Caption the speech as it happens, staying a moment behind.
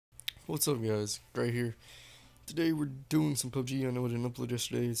What's up, guys? Right here. Today we're doing some PUBG. I know I didn't upload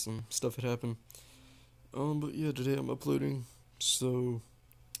yesterday. Some stuff had happened. But yeah, today I'm uploading. So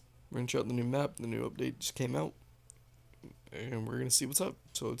we're gonna check out the new map. The new update just came out, and we're gonna see what's up.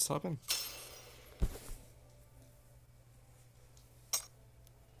 So let's hop in.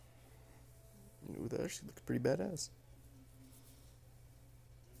 Ooh, that actually looks pretty badass.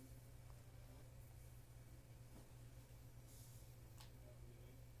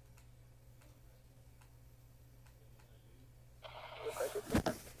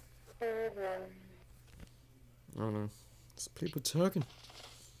 I don't know. It's people talking.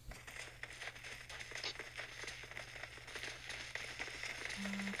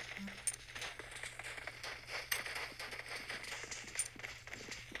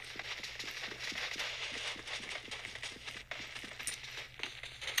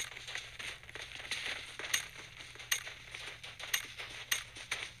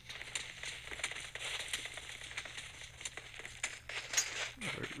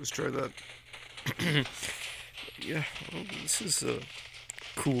 Alright, let's try that. Yeah, well, this is a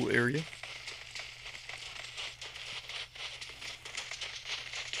cool area.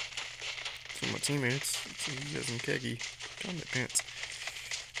 For my teammates, see you guys in khaki combat pants.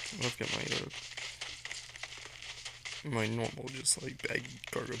 I've got my normal, just like baggy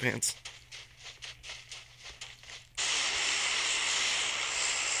cargo pants.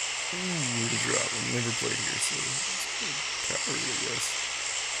 Ooh, the drop. I've never played here, so it's coward, I guess.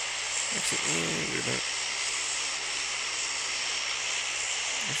 Actually, look at that.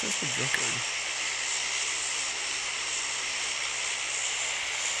 Actually, that's the junkyard.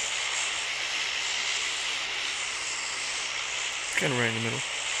 It's kind of right in the middle.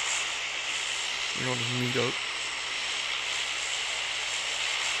 We don't just meet up.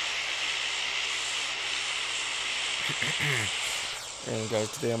 And guys,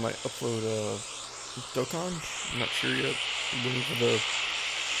 today I might upload Dokkan. I'm not sure yet. I'm waiting for the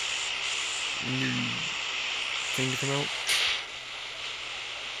new thing to come out.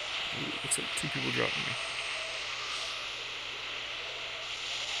 Ooh, looks like 2 people dropping me.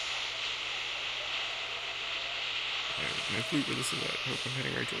 I have no clue where this is at. I hope I'm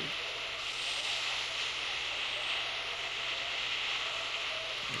heading right toward it.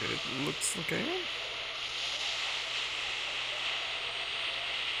 It looks like I am.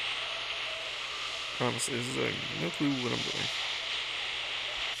 Honestly, this is no clue what I'm doing.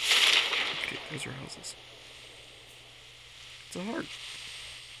 Okay, those are houses. It's a heart.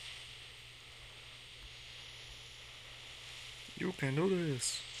 You can do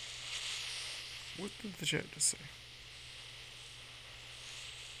this. What did the chat just say?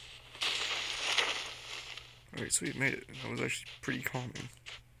 Alright, sweet, made it. That was actually pretty calming.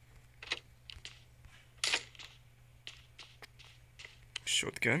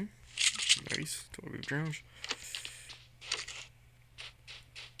 Shotgun. Nice. Totally drowned.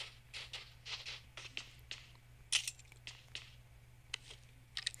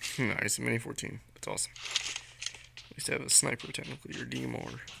 Nice, mini 14. That's awesome. At least I have a sniper technically, or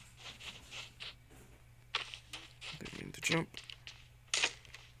DMR. Didn't mean to jump.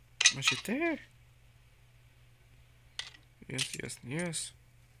 My shit there. Yes, yes, yes.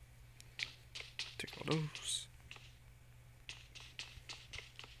 Take all those.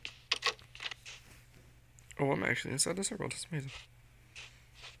 Oh, I'm actually inside the circle. That's amazing.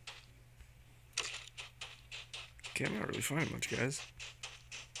 Okay, I'm not really finding much, guys.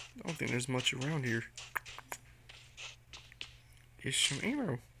 I don't think there's much around here. Here's some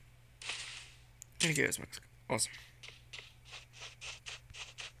ammo. And a gas mask. Awesome.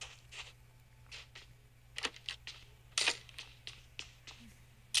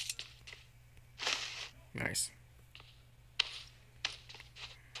 Nice.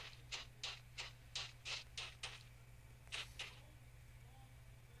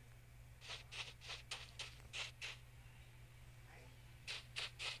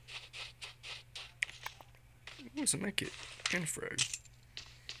 Ooh, it's a med kit and a frag.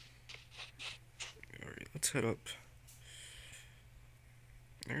 Alright, let's head up.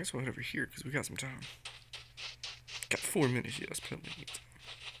 I guess we'll head over here because we got some time. Got 4 minutes, yes, plenty of time.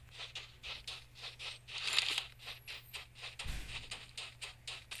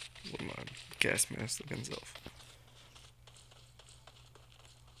 What my gas mask looking self.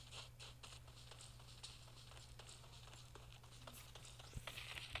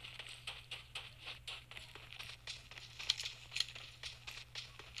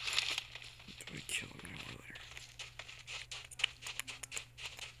 Kill him later.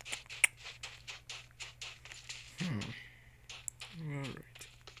 Alright.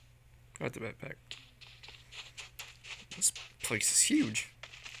 Got the backpack. This place is huge.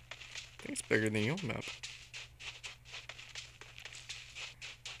 think it's bigger than the old map.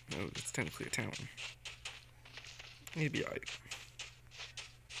 No, it's technically a town. Maybe it's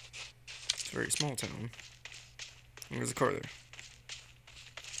a very small town. And there's a car there.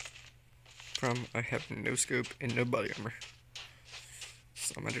 Problem, I have no scope and no body armor.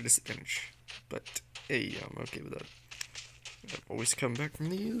 So I'm at a disadvantage. But hey, I'm okay with that. I've always come back from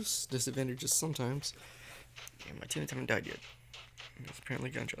these disadvantages sometimes. And my teammates haven't died yet. There's apparently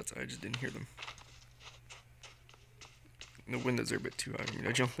gunshots, I just didn't hear them. And the windows are a bit too high. I mean,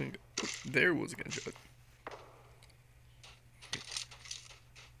 I jumped in. Oh, there was a gunshot.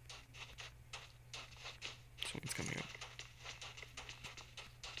 Someone's coming up.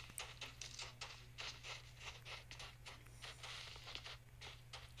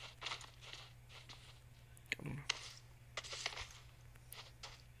 I don't know.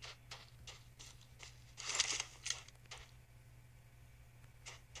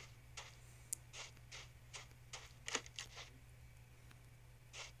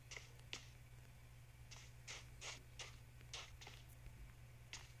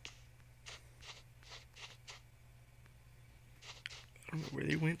 I don't know where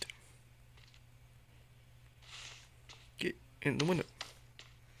they went. Get in the window.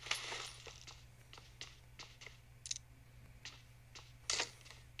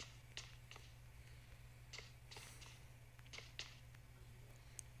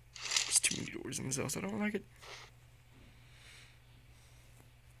 There's too many doors in this house. I don't like it.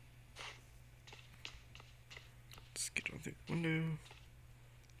 Let's get on the window.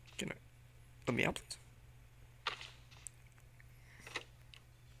 Can I? Let me out, please.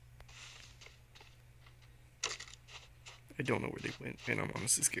 I don't know where they went, and I'm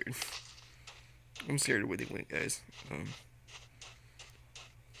honestly scared. I'm scared of where they went, guys.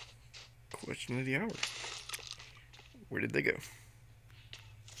 Question of the hour. Where did they go?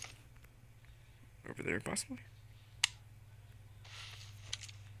 Over there, possibly?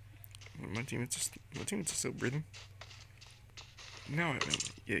 My teammates are still breathing. Now I have it.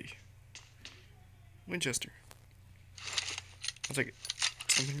 Yay. Winchester. I'll take it.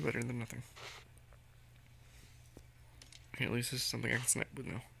 Something better than nothing. Okay, at least this is something I can snipe with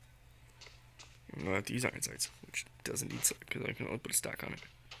now. Even though I have to use iron sights, which doesn't need sight because I can only put a stack on it.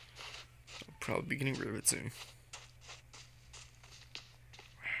 I'll probably be getting rid of it soon.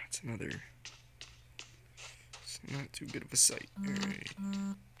 It's another. It's not too good of a sight. Alright.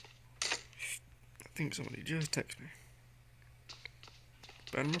 I think somebody just texted me.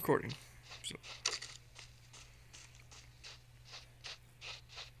 But I'm recording, so.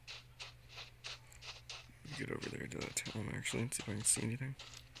 Get over there to that town actually and see if I can see anything.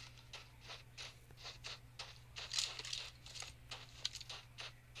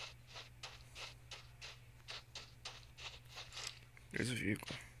 There's a vehicle.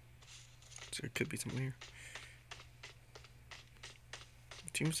 So there could be someone here.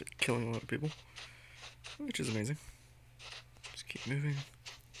 The team's killing a lot of people, which is amazing. Just keep moving.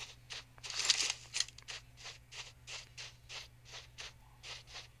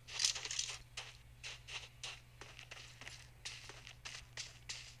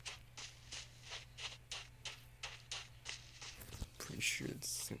 Pretty sure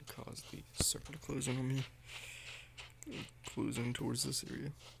it's gonna cause the circle to close in on me. Closing towards this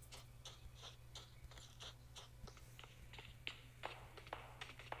area.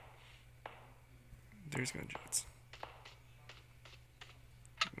 There's gunshots.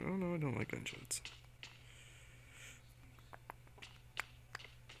 Oh no, I don't like gunshots.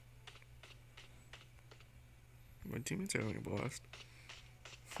 My teammates are having a blast.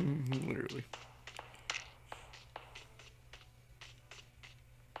 Literally.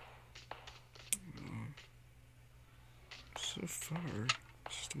 So far,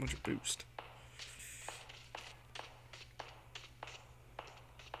 it's just a bunch of boost.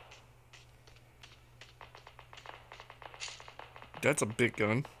 That's a big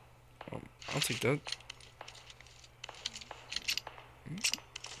gun. I'll take that.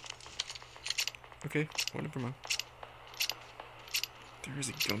 Okay, whatever, man. There is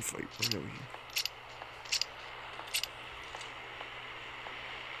a gunfight right over here.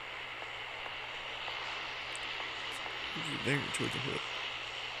 Over there towards the hood.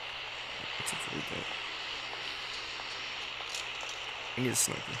 Let's avoid that. I need a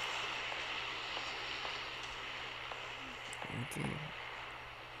sniper.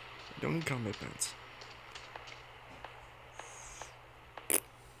 I don't need combat pants.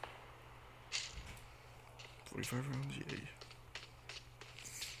 $45 rounds, yay.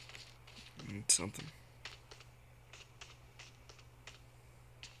 I need something.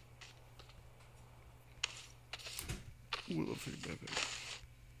 Ooh, love food, baby.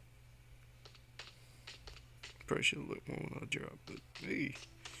 probably should have looked more when I dropped, but hey,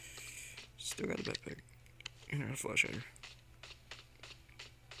 still got a backpack and a flash hider.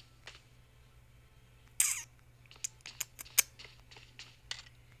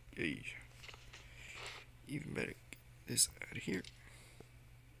 Hey, even better, get this out of here.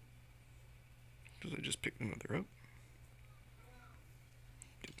 Because I just picked another up.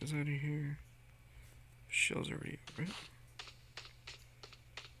 Get this out of here. Shell's already up, right?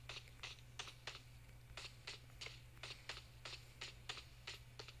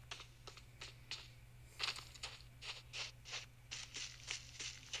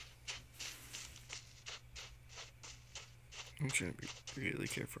 I'm trying to be really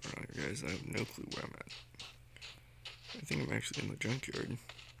careful around here, guys. I have no clue where I'm at. I think I'm actually in the junkyard.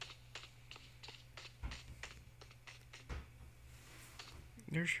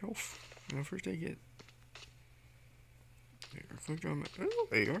 There's shelf. Now first I get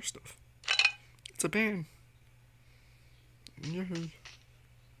AR stuff. It's a ban. Yahoo.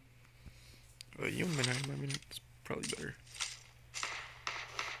 You and I mean, it's probably better.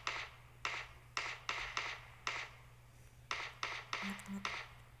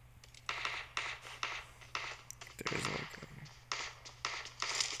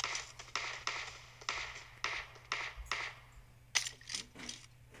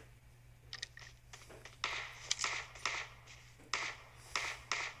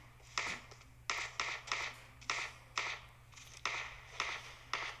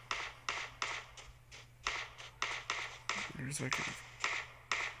 There's like there's like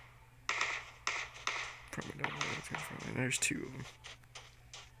probably don't know where it's coming from. And there's two of them.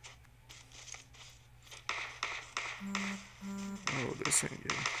 Oh, this ain't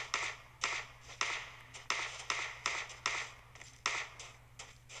good.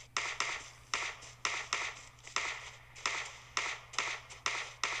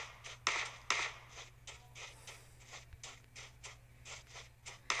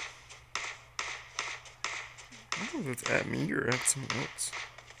 I don't know if it's at me or at someone else.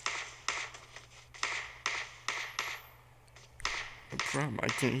 The problem, I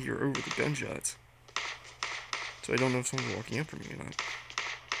can't hear over the gunshots. So I don't know if someone's walking up for me or not.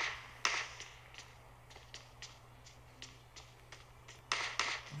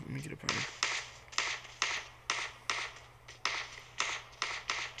 Let me get up higher.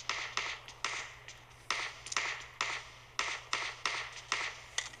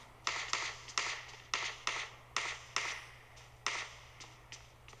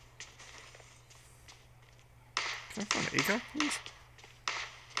 Can I find an ACOG, please?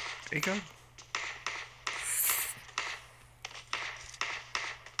 ACOG?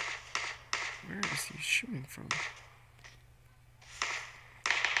 Where is he shooting from?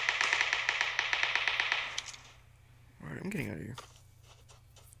 Alright, I'm getting out of here.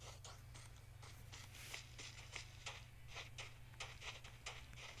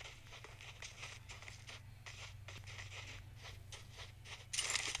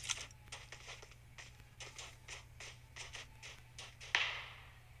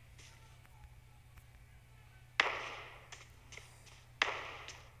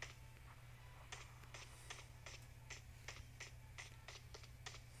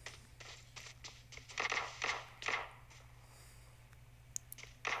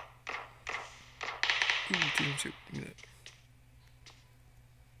 Ooh, 2 2. Give me that.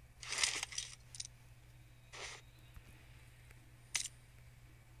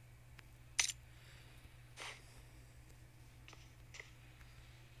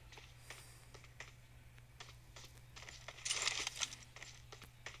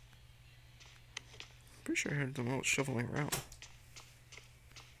 Pretty sure I heard them all shoveling around.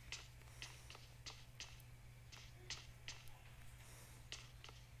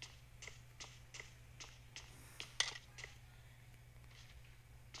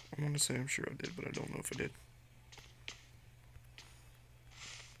 I want to say I'm sure I did, but I don't know if I did.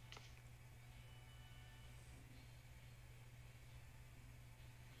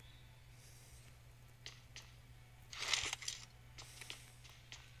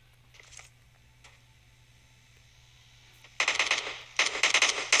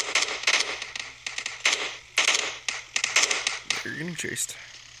 You're getting chased.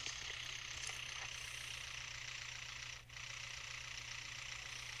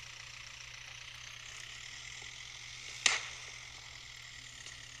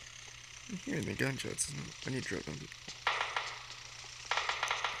 I'm hearing the gunshots. I need to drop them.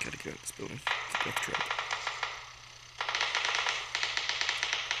 Gotta get out of this building. It's a death trap.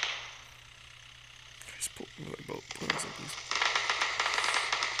 Just pull another bolt. Pull on something.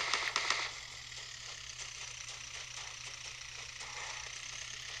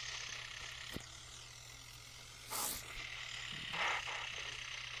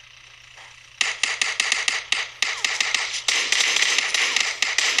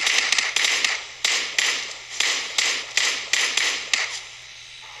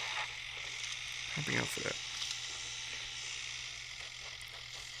 Hopping out for that.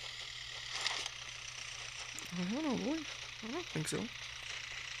 I don't know, boy. I don't think so.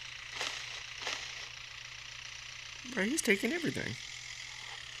 Bro, he's taking everything.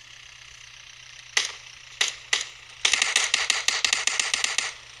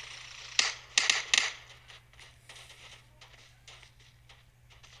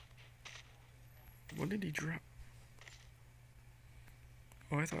 What did he drop?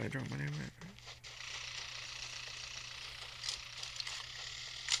 Oh, I thought I dropped my name back.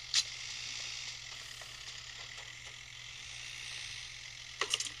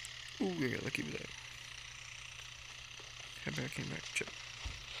 Ooh, we got lucky with that. Head back, came back, check.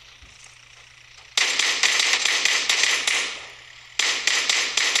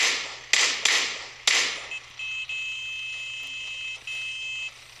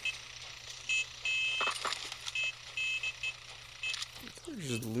 They're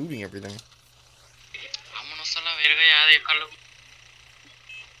just looting everything. Vámonos a la verga ya, déjalo.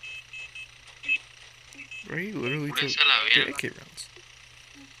 Bro, he literally took Púrense a la the verga. AK rounds.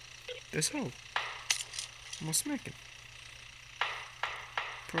 That's how. I'm gonna smack him.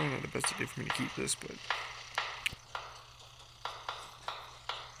 Probably not the best idea for me to keep this, but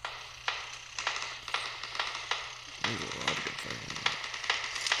there's a lot of gunfire on that.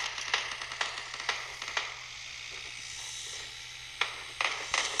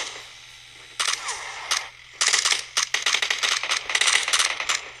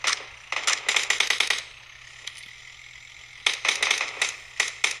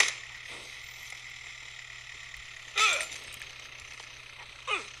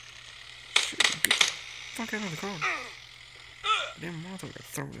 Shit, get the fuck out of the car. Damn motherfucker got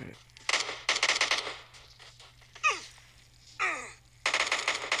thrown at it.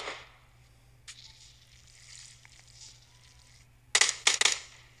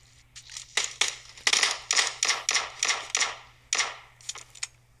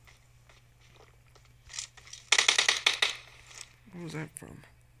 What was that from?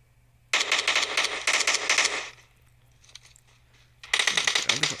 Get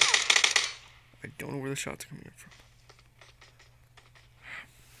out of the car. I don't know where the shots are coming in from.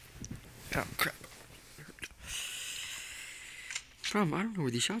 Oh, crap. It hurt. From, I don't know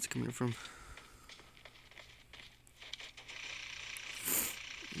where these shots are coming from.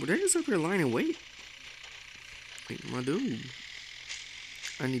 Well, they're just up here lying in wait. Like, my dude.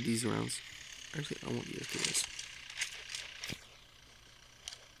 I need these rounds. Actually, I want the SKS.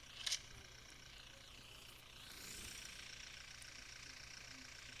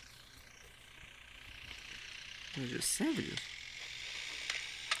 They're just savages.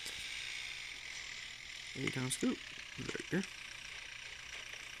 8-ounce scoop. Right there.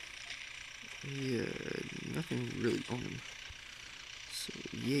 Yeah, nothing really on him. So,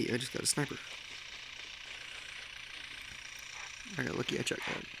 yay, I just got a sniper. I got lucky I checked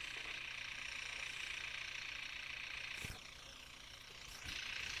that.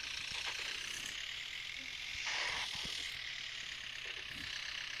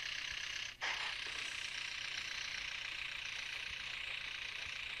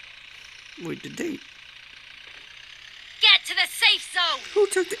 Wait, did they? Get to the safe zone! Who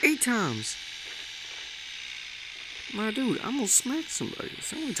took the 8 times? My dude, I'm gonna smack somebody.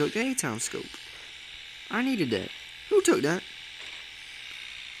 Someone took the 8-time scope. I needed that. Who took that?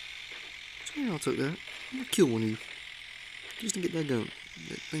 Y'all took that. I'm gonna kill one of you. Just to get that gun.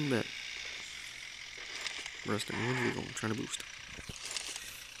 That thing back. Rustin, when are we going? I'm trying to boost.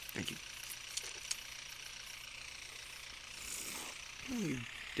 Thank you. Oh, you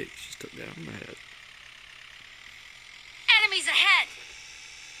dicks just took that. I'm mad. Enemies ahead!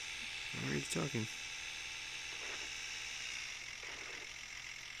 Why are you talking?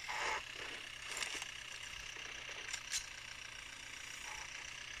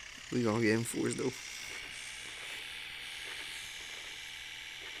 We gonna get M4s though.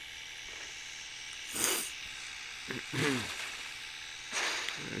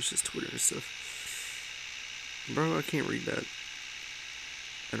 It's just Twitter and stuff. Bro, I can't read that.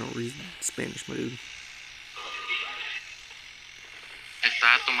 I don't read Spanish, my dude.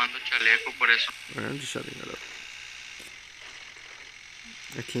 Estaba tomando chaleco por eso. Alright, I'm just shutting that up.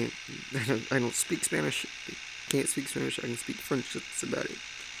 I can't. I don't speak Spanish. I can't speak Spanish. I can speak French. That's about it.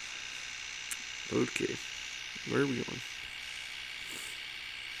 Okay. Where are we going?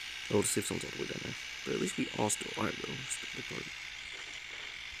 Oh, the safe zone's all the way down there. But at least we all still alive, though. That's the good part.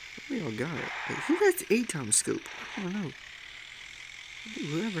 We all got it. Like, who has the 8-time scope? I don't know.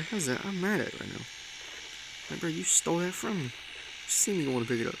 Whoever has that, I'm mad at right now. Remember, you stole that from me. You see me want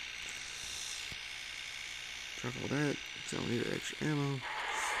to pick it up. Drop all that, because I don't need that extra ammo.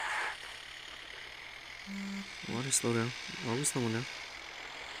 Why did slow down? Why are we slowing down?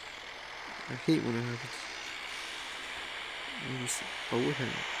 I hate when it happens. Oh, what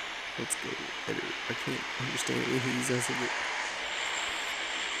happened? Let's go. Edit. I can't understand what he's asking.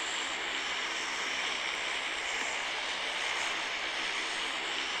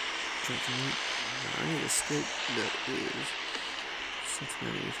 I need a scope that is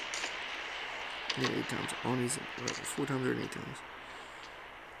Cincinnati. Yeah, 8 times. On these 4 times or 8 times.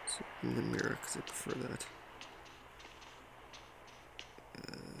 So in the mirror, because I prefer that.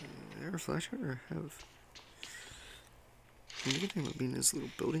 Air flashlight or have. The good thing about being in this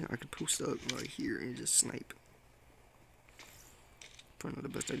little building, I could post up right here and just snipe. Probably not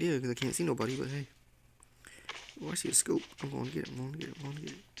the best idea because I can't see nobody, but hey. Oh, I see a scope. I'm going to get it. I'm going to get it. I'm going to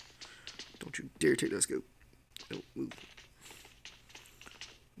get it. Don't you dare take that scope. No, move.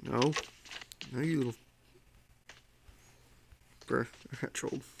 No. No, you little. Bruh, I got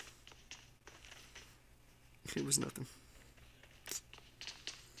trolled. It was nothing.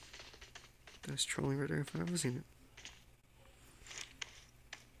 That's trolling right there if I've ever seen it.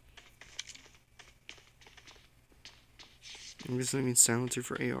 I'm guessing that means silencer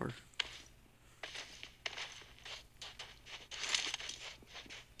for AR.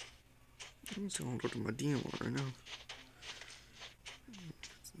 I'm just gonna go to my DMR right now.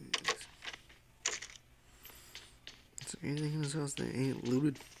 Is there anything in this house that ain't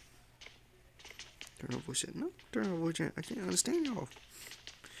looted? Turn off voice chat. No, turn off voice chat. I can't understand y'all.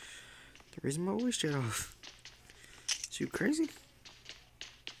 The reason my voice chat off. Is you crazy?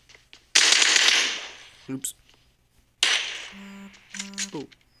 Oops. Oh.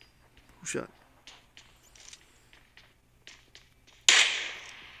 Who shot?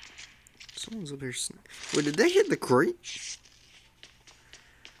 Someone's up there. Wait, did they hit the crate?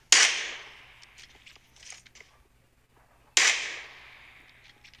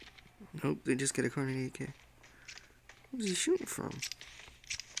 Nope, they just got a Carnage AK. What was he shooting from?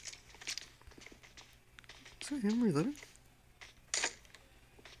 Is that him reloading?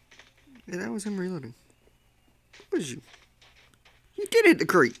 Yeah, that was him reloading. What was you? You did hit the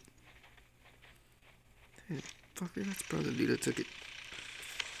crate! Hey, fucker, that's probably the dude that took it.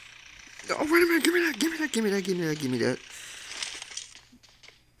 Oh, wait a minute, give me that, give me that, give me that, give me that, give me that.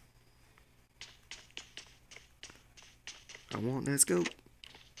 I want that scope.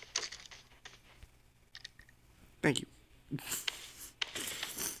 Thank you.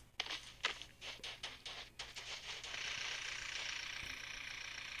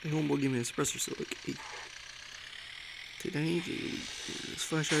 Hey, homeboy, give me a suppressor so like, hey. Take that easy. This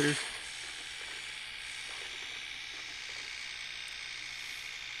flashlighter.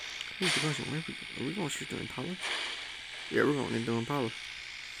 Here's the question, are we going straight to Impala? Yeah, we're going into Impala.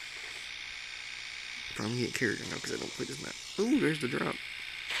 Probably get carried now because I don't play this map. Ooh, there's the drop.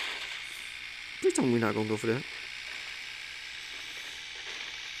 Please tell me we're not going to go for that.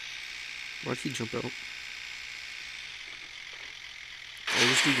 Why'd he jump out? Oh,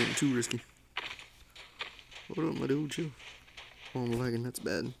 this dude getting too risky. What up, my dude? Chill. Oh, I'm lagging. That's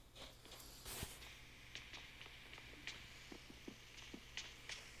bad.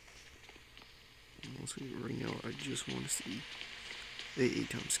 Honestly, right now, I just want to see the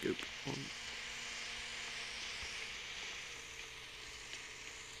 8-time scope on.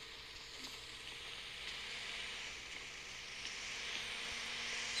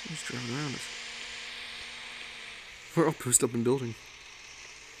 Someone's driving around us. We're all posted up in building.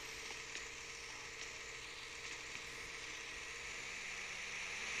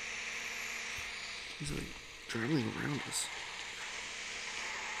 He's like traveling around us.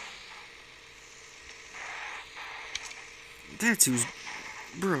 That's who's.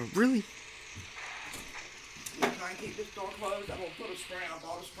 Bro, really? Try and keep this door closed. I'm gonna put a spring. I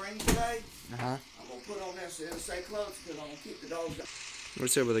bought a spring today. I'm gonna put on this. It'll stay closed because I'm gonna keep the dogs down.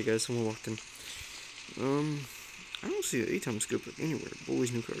 What's up with that guy? Someone walked in. I don't see an 8-time scope like anywhere.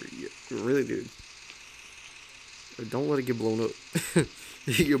 Boys new car yet. Really, dude. Don't let it get blown up.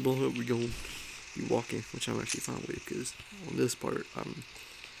 If you get blown up, we're going. You walking, which I'm actually fine with, because on this part, I'm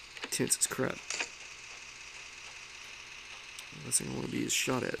tense as crap. The last thing I want to be is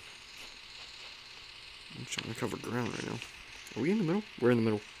shot at. I'm trying to cover ground right now. Are we in the middle? We're in the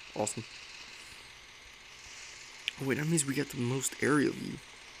middle. Awesome. Oh wait, that means we got the most aerial view.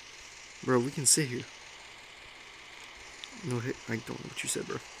 Bro, we can sit here. No hit. I don't know what you said,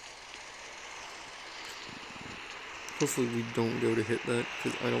 bro. Hopefully we don't go to hit that,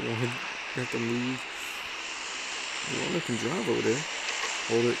 because I don't want to have to move. Well, I can drive over there.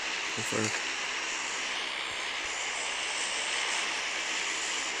 Hold it. On fire.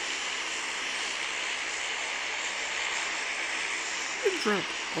 It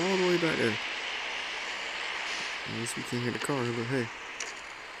dropped all the way back there. At least we can't hear the car, but hey.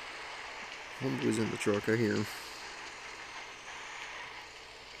 Homeboy's in the truck, I hear him.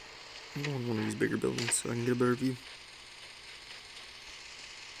 I'm going to one of these bigger buildings so I can get a better view.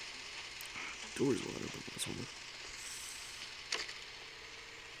 The door's wide open, that's one.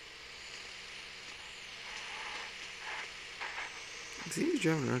 See, he's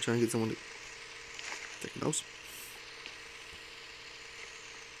driving around trying to get someone to take notes.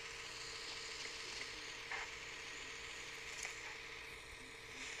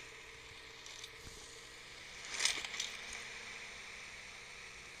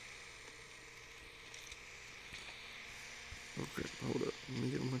 Oh crap, hold up. Let me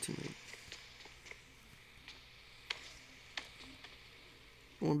get with my teammate.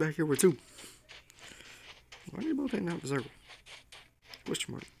 Going back here with two. Why are you both heading out the circle?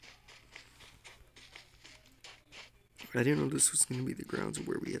 Question mark. I didn't know this was going to be the grounds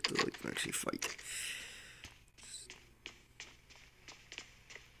where we have to like actually fight.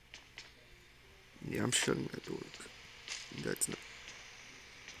 Yeah, I'm shutting that door. That's not.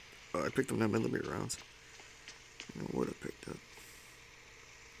 Oh, I picked up 9mm rounds. I don't know what I picked up.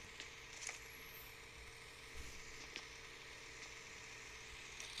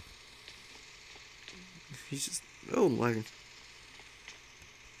 He's just. Oh, I'm lagging.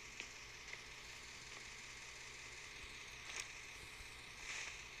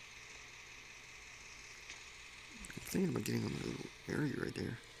 I'm thinking about getting on the little area right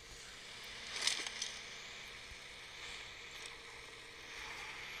there.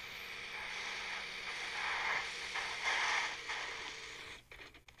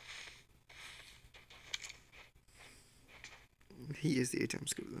 He is the 8-time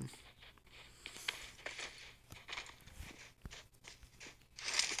scoop then.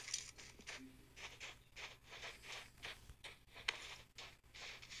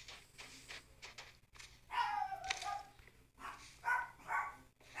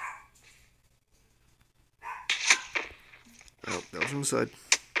 Oh, that was on the side.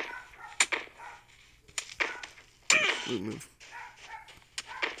 Move.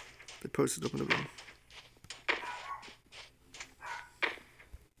 They posted up in the room.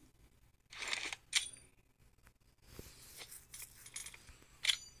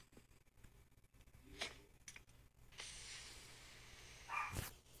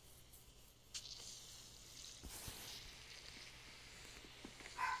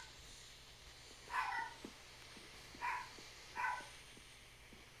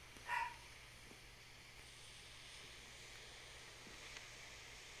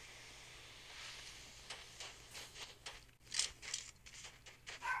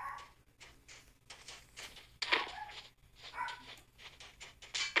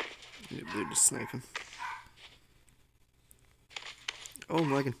 Yep, they're just sniping. Oh,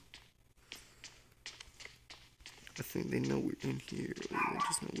 I'm lagging. I think they know we're in here, or they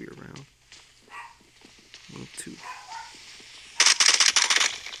just know we're around. 1, 2.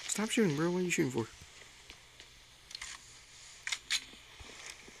 Stop shooting, bro. What are you shooting for?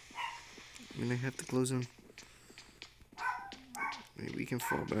 I mean, I have to close in. Maybe we can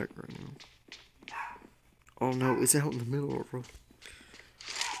fall back right now. Oh no, it's out in the middle, bro.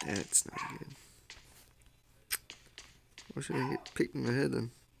 That's not good. Why should I get picked in the head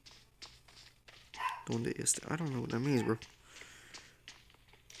then? I don't know what that means, bro.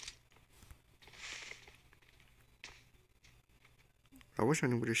 I wish I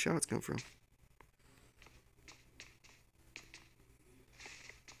knew where the shots come from.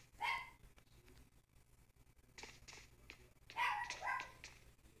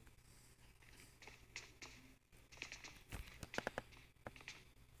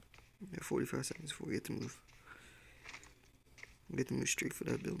 Yeah, 45 seconds before we get to move. We get to move straight for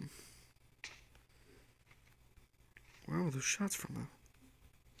that building. Where are those shots from, though?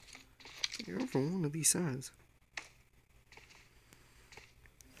 They're over one of these sides.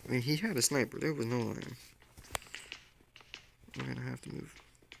 I mean, he had a sniper. There was no line. We're gonna have to move.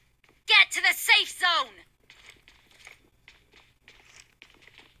 Get to the safe zone!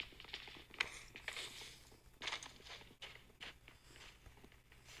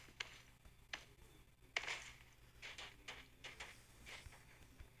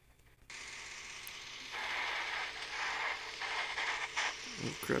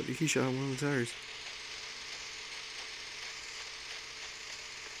 Oh crap, he shot one of the tires.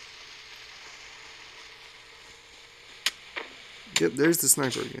 Yep, there's the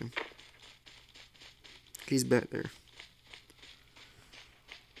sniper again. He's back there.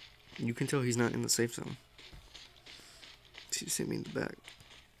 You can tell he's not in the safe zone. He just hit me in the back.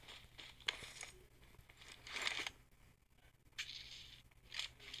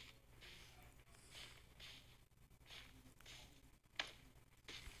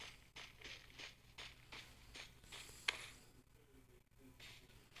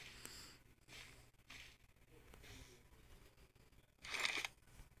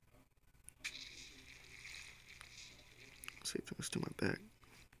 save things to my back.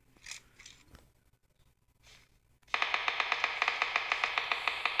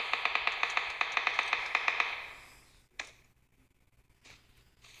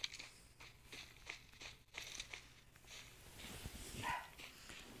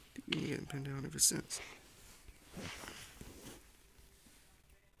 Dude, been getting pinned down ever since.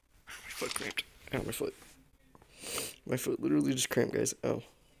 My foot cramped. Ow, my foot. My foot literally just cramped, guys. Oh.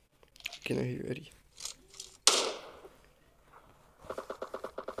 Can I hear Eddie?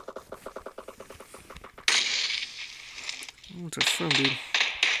 What's that from, dude?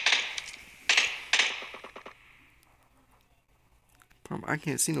 I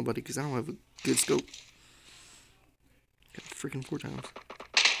can't see nobody because I don't have a good scope. Got freaking 4 times.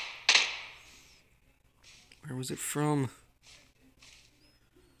 Where was it from?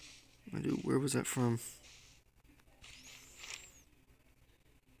 My dude, where was that from?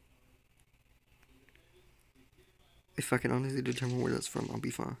 If I can honestly determine where that's from, I'll be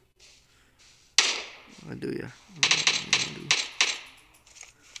fine. I do, yeah.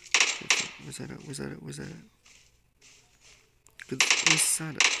 Where's that at? Where's that at? Where's that at? Good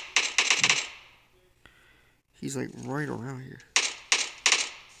inside it. He's like right around here.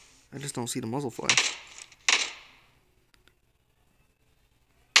 I just don't see the muzzle flash.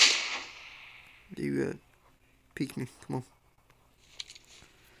 Do you peek me? Come on.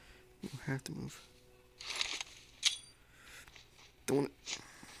 You don't have to move. Don't want it.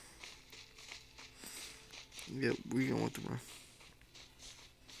 Yep, we're gonna want to run.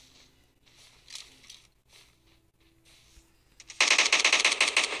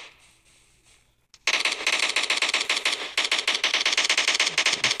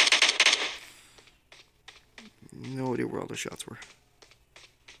 No idea where all the shots were.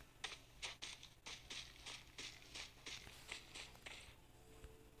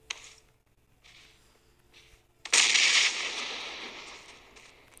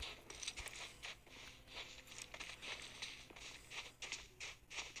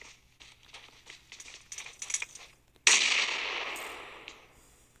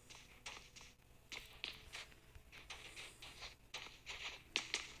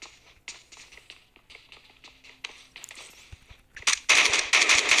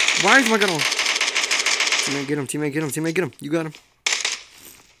 Why is my gun on? Teammate, get him. Teammate, get him. Teammate, get him. You got him.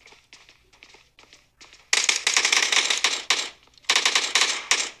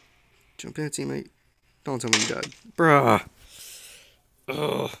 Jump in, teammate. Don't tell me you died. Bruh. Ugh.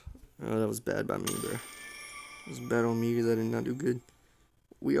 Oh, that was bad by me, bruh. It was bad on me because I did not do good.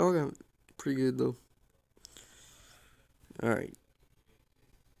 We all got pretty good, though. Alright.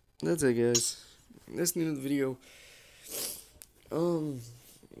 That's it, guys. That's the end of the video.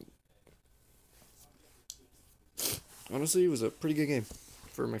 Honestly, it was a pretty good game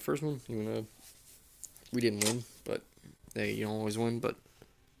for my first one, even though we didn't win, but hey, you don't always win, but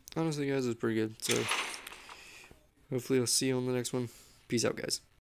honestly, guys, it was pretty good, so hopefully I'll see you on the next one. Peace out, guys.